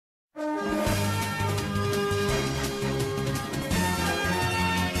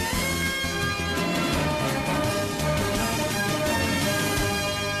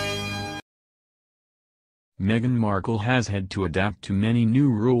Meghan Markle has had to adapt to many new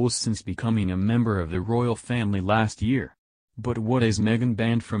rules since becoming a member of the royal family last year. But what is Meghan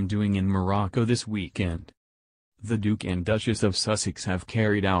banned from doing in Morocco this weekend? The Duke and Duchess of Sussex have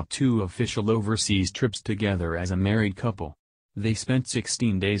carried out 2 official overseas trips together as a married couple. They spent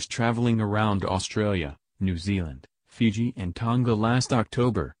 16 days traveling around Australia, New Zealand, Fiji and Tonga last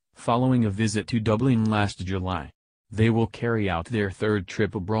October, following a visit to Dublin last July. They will carry out their 3rd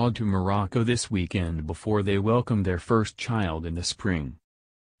trip abroad to Morocco this weekend before they welcome their first child in the spring.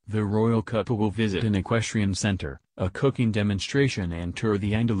 The royal couple will visit an equestrian center, a cooking demonstration and tour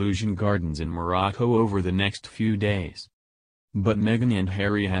the Andalusian gardens in Morocco over the next few days. But Meghan and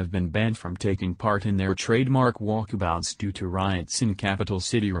Harry have been banned from taking part in their trademark walkabouts due to riots in capital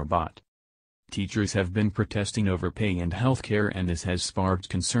city Rabat. Teachers have been protesting over pay and healthcare, and this has sparked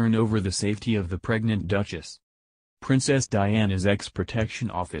concern over the safety of the pregnant Duchess. Princess Diana's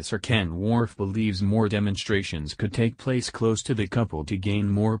ex-protection officer Ken Wharf believes more demonstrations could take place close to the couple to gain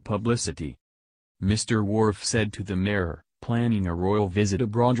more publicity. Mr. Wharf said to the Mirror, "Planning a royal visit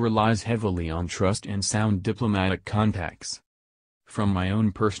abroad relies heavily on trust and sound diplomatic contacts. From my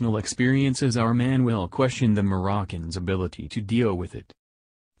own personal experiences, our man will question the Moroccans' ability to deal with it.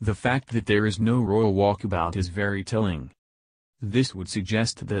 The fact that there is no royal walkabout is very telling. This would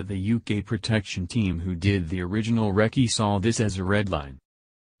suggest that the UK protection team who did the original recce saw this as a red line."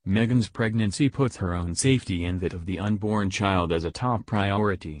 Meghan's pregnancy puts her own safety and that of the unborn child as a top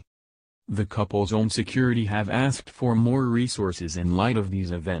priority. The couple's own security have asked for more resources in light of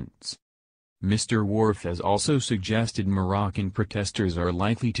these events. Mr. Wharf has also suggested Moroccan protesters are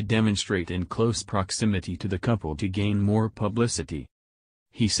likely to demonstrate in close proximity to the couple to gain more publicity.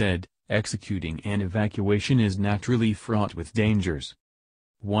 He said, "Executing an evacuation is naturally fraught with dangers.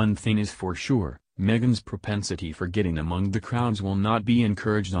 One thing is for sure, Meghan's propensity for getting among the crowds will not be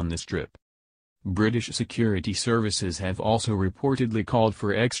encouraged on this trip." British security services have also reportedly called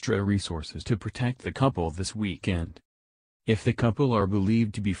for extra resources to protect the couple this weekend. If the couple are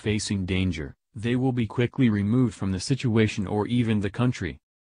believed to be facing danger, they will be quickly removed from the situation or even the country.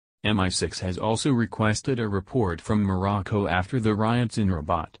 MI6 has also requested a report from Morocco after the riots in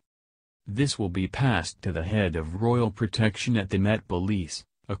Rabat. This will be passed to the head of royal protection at the Met Police,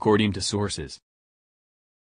 according to sources.